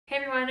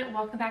everyone,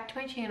 welcome back to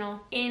my channel.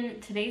 In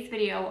today's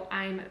video,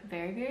 I'm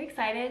very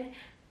excited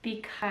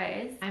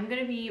because I'm going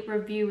to be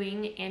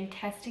reviewing and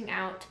testing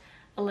out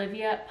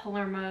Olivia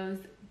Palermo's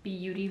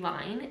beauty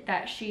line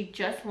that she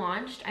just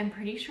launched. I'm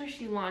pretty sure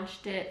she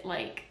launched it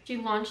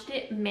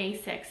May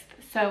 6th.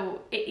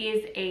 So it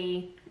is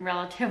a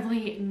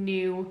relatively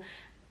new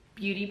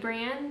beauty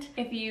brand.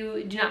 If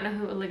you do not know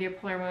who Olivia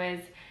Palermo is,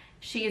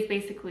 she is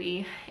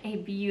basically a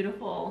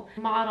beautiful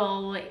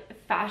model,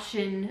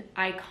 fashion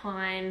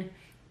icon,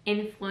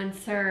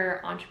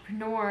 influencer,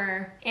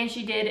 entrepreneur, and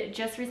she did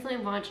just recently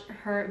launch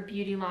her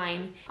beauty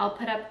line. I'll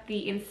put up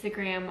the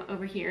Instagram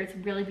over here. It's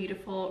really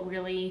beautiful,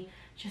 really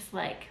just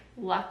like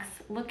luxe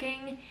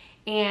looking,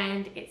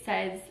 and it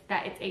says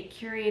that it's a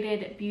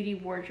curated beauty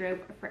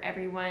wardrobe for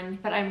everyone.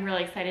 But I'm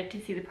really excited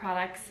to see the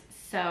products,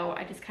 so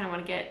I just kind of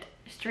want to get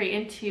straight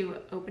into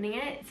opening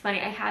it. It's funny,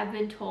 I have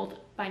been told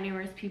by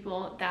numerous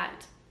people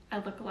that I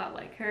look a lot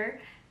like her.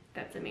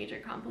 That's a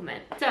major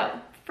compliment. So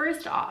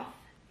first off,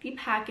 the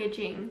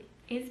packaging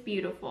is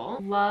beautiful.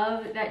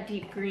 Love that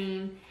deep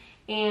green,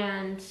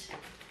 and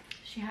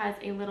she has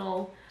a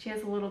little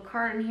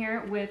card in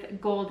here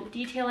with gold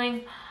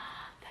detailing.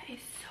 That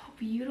is so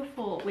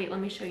beautiful. Wait, let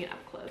me show you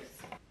up close.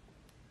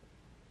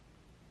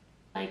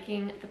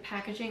 Liking the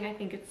packaging, I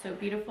think it's so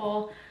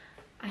beautiful.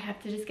 I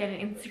have to just get an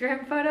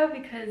Instagram photo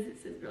because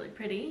this is really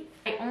pretty.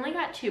 I only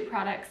got 2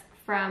 products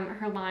from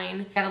her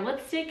line. I got a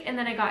lipstick and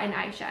then I got an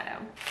eyeshadow.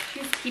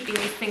 She's keeping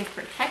these things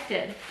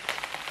protected.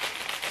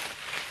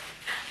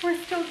 We're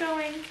still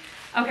going.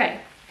 Okay.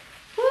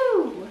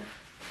 Woo!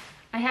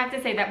 I have to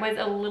say that was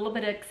a little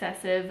bit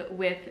excessive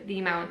with the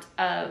amount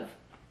of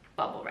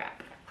bubble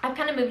wrap. I've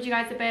kind of moved you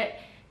guys a bit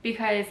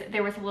because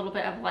there was a little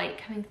bit of light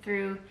coming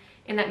through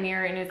in that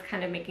mirror, and it was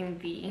kind of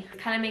making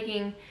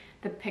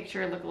the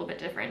picture look a little bit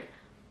different.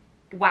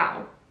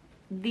 Wow,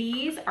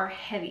 these are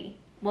heavy.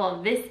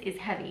 Well, this is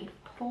heavy.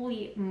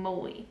 Holy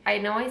moly. I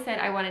know I said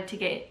I wanted to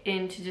get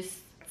into just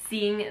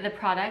seeing the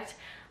product,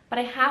 but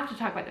I have to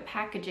talk about the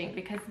packaging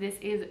because this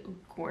is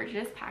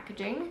gorgeous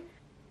packaging.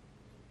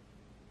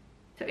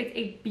 So it's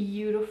a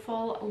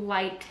beautiful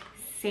light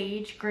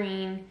sage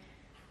green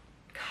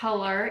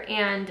color,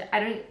 and I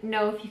don't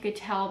know if you could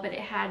tell, but it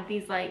had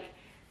these like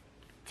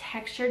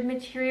textured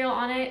material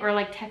on it, or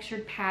like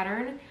textured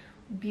pattern.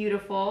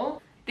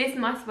 Beautiful. This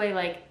must weigh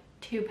like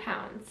 2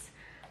 pounds.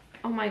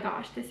 Oh my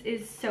gosh, this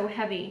is so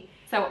heavy.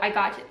 So I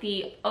got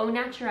the Au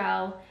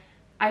Naturel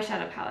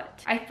eyeshadow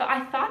palette. I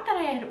thought that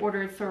I had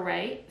ordered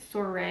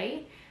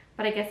Soiree,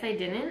 but I guess I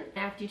didn't.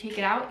 After you take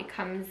it out, it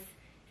comes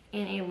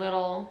in a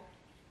little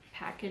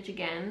package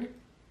again.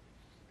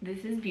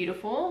 This is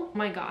beautiful. Oh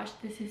my gosh,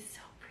 this is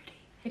so pretty.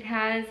 It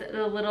has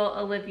the little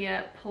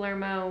Olivia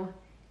Palermo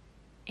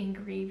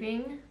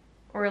engraving,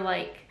 or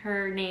like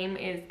her name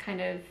is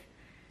kind of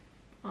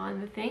on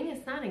the thing.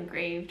 It's not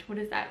engraved. What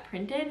is that,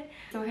 printed?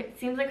 So it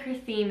seems like her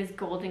theme is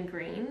gold and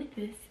green.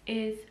 This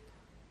is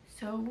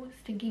so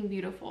stinking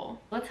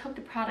beautiful. Let's hope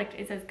the product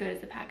is as good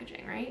as the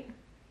packaging, right?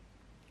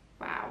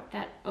 Wow,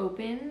 that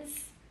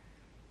opens.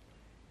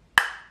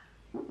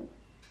 Ooh.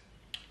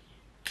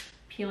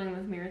 Peeling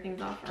those mirror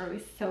things off are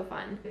always so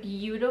fun.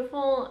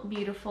 Beautiful,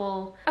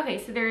 beautiful. Okay,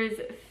 so there's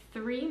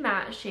 3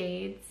 matte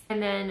shades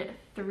and then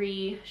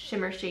 3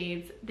 shimmer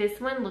shades.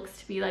 This one looks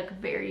to be like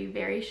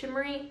very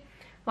shimmery,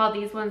 while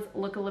these ones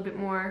look a little bit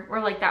more, or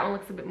like that one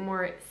looks a bit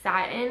more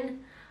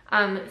satin.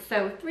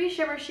 So 3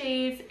 shimmer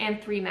shades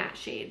and 3 matte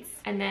shades.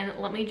 And then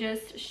let me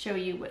just show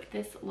you what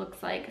this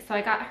looks like. So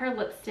I got her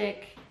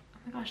lipstick. Oh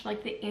my gosh,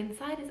 like the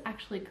inside is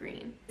actually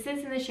green. This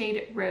is in the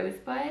shade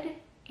Rosebud,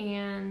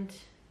 and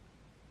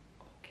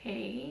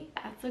okay,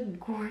 that's a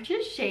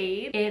gorgeous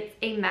shade. It's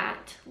a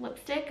matte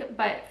lipstick,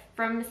 but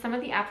from some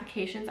of the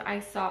applications I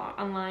saw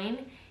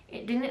online,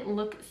 it didn't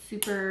look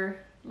super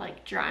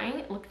like drying.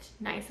 It looked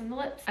nice on the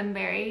lips. I'm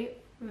very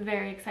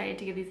excited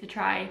to give these a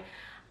try.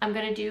 I'm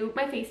gonna do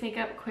my face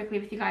makeup quickly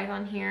with you guys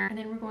on here, and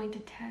then we're going to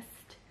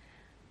test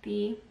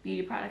the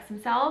beauty products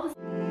themselves.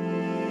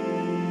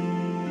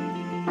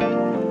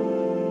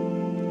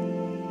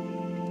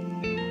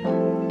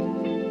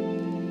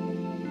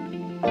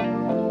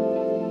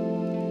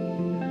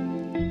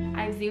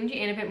 I've zoomed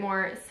you in a bit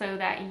more so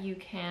that you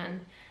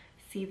can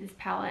see this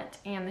palette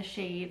and the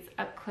shades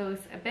up close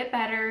a bit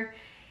better.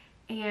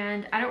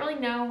 And I don't really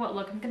know what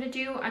look I'm gonna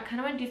do. I kind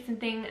of want to do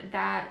something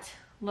that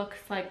looks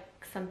like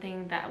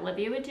something that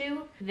Olivia would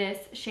do. This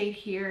shade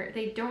here,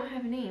 they don't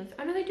have names.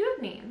 Oh no, they do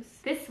have names.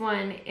 This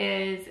one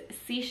is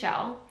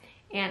Seashell,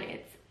 and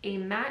it's a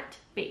matte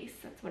base.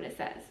 That's what it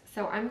says.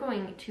 So I'm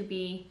going to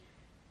be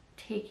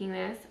taking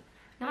this,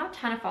 not a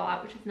ton of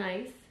fallout, which is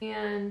nice,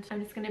 and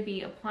I'm just gonna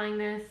be applying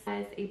this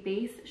as a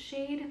base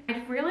shade.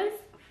 I've realized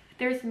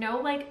there's no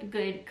like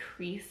good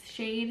crease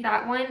shade.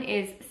 That one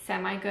is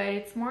semi-good.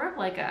 It's more of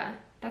like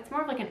that's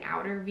more of like an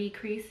outer V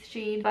crease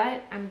shade,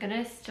 but I'm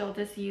gonna still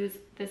just use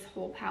this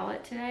whole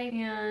palette today,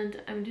 and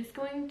I'm just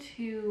going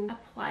to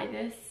apply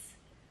this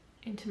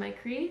into my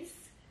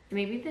crease.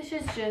 Maybe this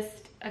is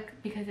just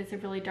because it's a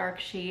really dark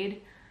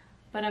shade,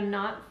 but I'm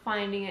not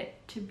finding it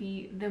to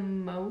be the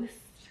most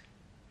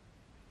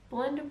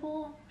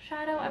blendable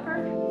shadow ever.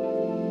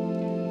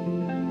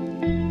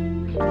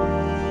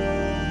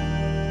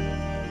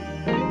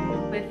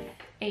 With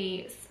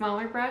a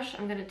smaller brush,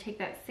 I'm gonna take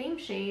that same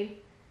shade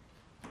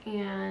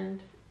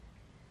and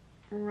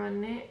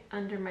run it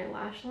under my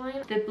lash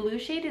line. The blue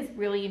shade is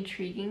really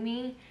intriguing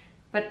me,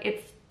 but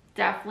it's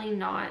definitely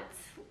not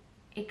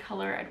a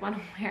color I'd want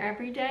to wear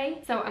every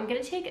day. So I'm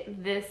gonna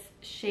take this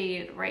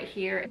shade right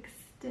here,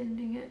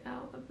 extending it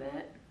out a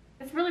bit.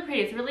 It's really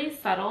pretty, it's really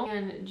subtle,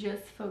 and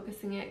just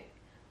focusing it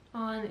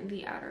on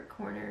the outer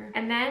corner.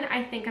 And then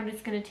I think I'm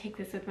just gonna take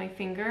this with my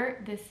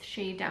finger, this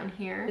shade down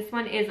here. This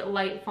one is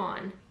Light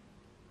Fawn.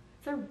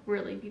 It's a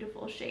really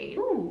beautiful shade.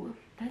 Ooh,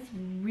 that's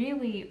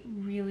really,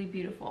 really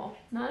beautiful.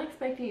 Not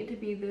expecting it to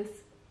be this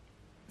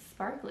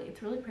sparkly.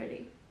 It's really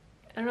pretty.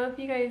 I don't know if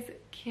you guys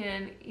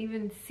can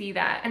even see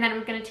that. And then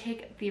I'm gonna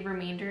take the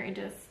remainder and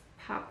just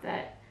pop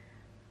that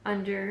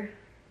under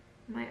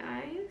my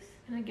eyes.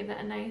 And I give that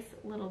a nice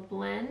little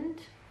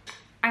blend.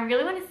 I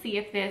really want to see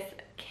if this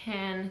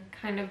can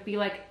kind of be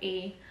like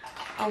a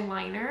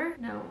liner.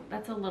 No,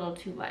 that's a little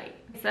too light.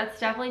 So that's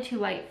definitely too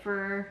light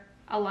for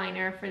a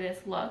liner for this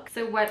look.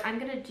 So what I'm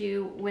gonna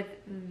do with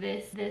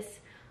this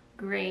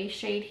gray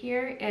shade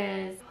here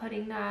is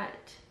putting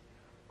that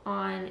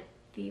on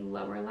the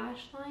lower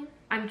lash line.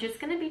 I'm just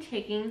gonna be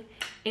taking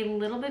a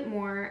little bit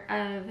more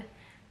of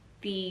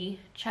the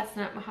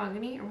chestnut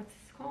mahogany, or what's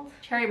this called?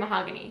 Cherry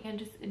mahogany, and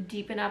just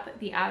deepen up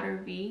the outer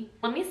V.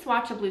 Let me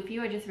swatch a blue for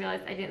you. I just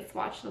realized I didn't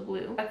swatch the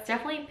blue. That's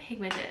definitely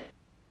pigmented.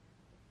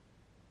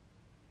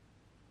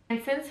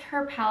 And since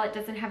her palette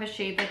doesn't have a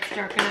shade that's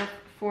dark enough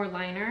for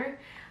liner,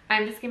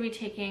 I'm just gonna be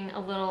taking a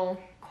little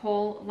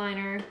kohl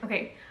liner.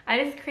 Okay,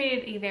 I just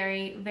created a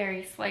very,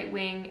 very slight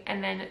wing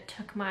and then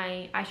took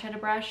my eyeshadow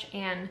brush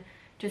and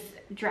just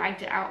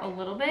dragged it out a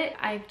little bit.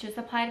 I've just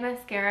applied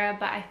mascara,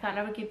 but I thought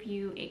I would give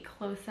you a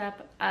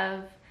close-up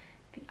of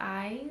the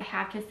eye. I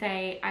have to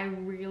say, I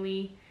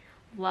really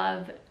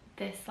love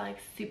this like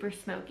super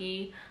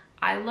smoky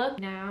eye look.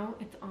 Now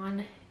it's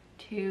on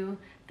to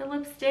the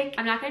lipstick.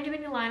 I'm not gonna do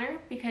any liner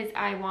because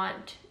I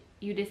want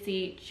you to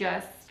see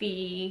just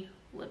the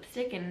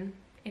lipstick in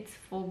its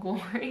full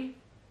glory.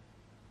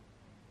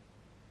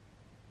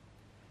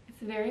 It's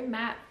very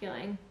matte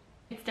feeling.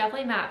 It's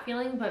definitely matte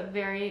feeling, but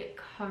very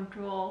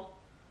comfortable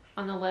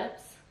on the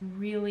lips.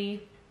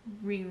 Really,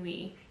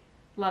 really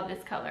love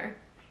this color.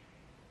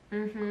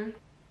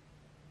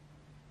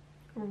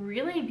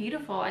 Really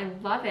beautiful. I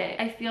love it.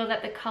 I feel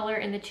that the color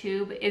in the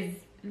tube is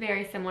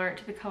very similar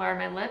to the color on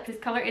my lips. This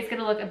color is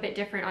gonna look a bit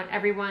different on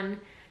everyone,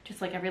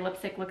 just like every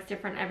lipstick looks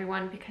different on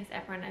everyone because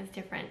everyone has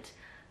different,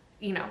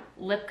 you know,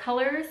 lip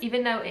colors.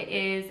 Even though it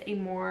is a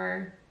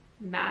more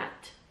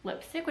matte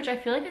lipstick, which I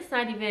feel like it's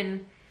not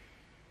even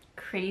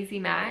crazy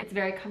matte. It's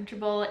very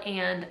comfortable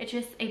and it's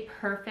just a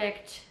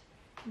perfect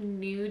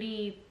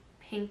nudie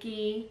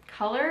pinky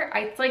color.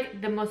 It's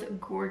like the most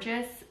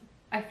gorgeous,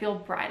 I feel,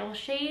 bridal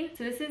shade.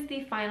 So this is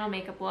the final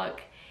makeup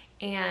look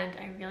and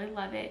I really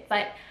love it.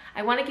 But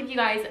I want to give you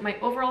guys my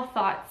overall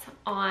thoughts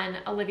on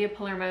Olivia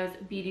Palermo's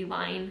beauty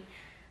line.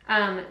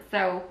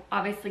 So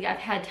obviously I've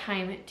had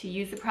time to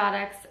use the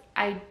products.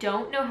 I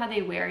don't know how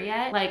they wear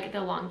yet, like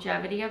the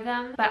longevity of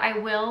them, but I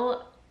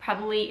will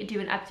probably do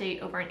an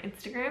update over on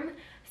Instagram.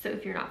 So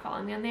if you're not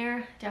following me on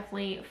there,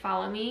 definitely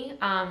follow me,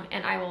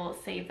 and I will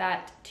save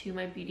that to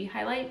my beauty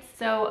highlights.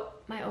 So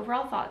my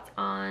overall thoughts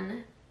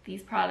on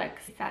these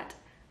products is that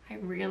I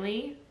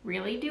really,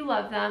 really do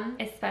love them,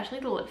 especially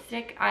the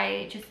lipstick.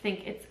 I just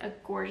think it's a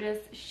gorgeous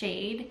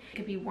shade. It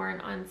could be worn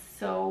on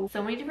so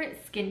many different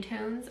skin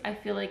tones. I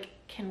feel like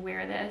can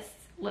wear this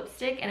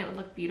lipstick and it would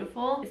look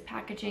beautiful. This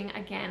packaging,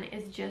 again,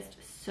 is just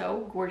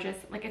so gorgeous.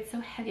 Like, it's so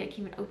heavy, I can't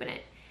even open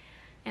it.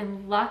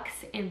 And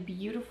luxe and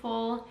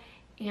beautiful.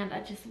 And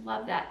I just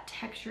love that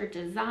texture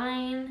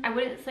design. I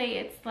wouldn't say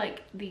it's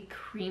like the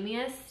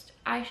creamiest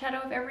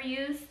eyeshadow I've ever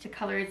used. The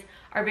colors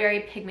are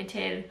very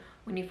pigmented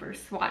when you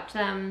first swatch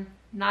them.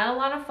 Not a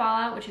lot of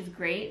fallout, which is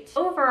great.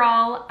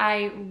 Overall,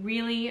 I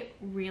really,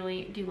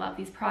 really do love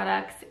these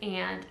products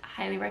and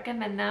highly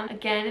recommend them.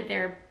 Again,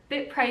 they're a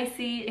bit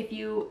pricey. If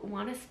you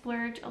want to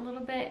splurge a little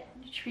bit,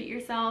 treat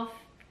yourself,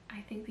 I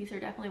think these are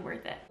definitely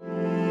worth it.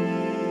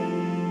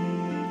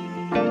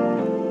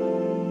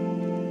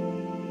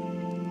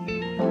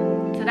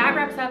 So that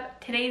wraps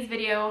up today's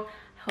video.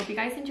 Hope you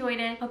guys enjoyed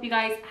it. Hope you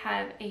guys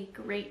have a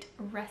great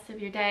rest of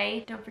your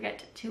day. Don't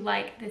forget to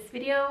like this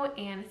video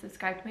and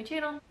subscribe to my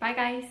channel. Bye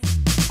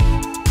guys.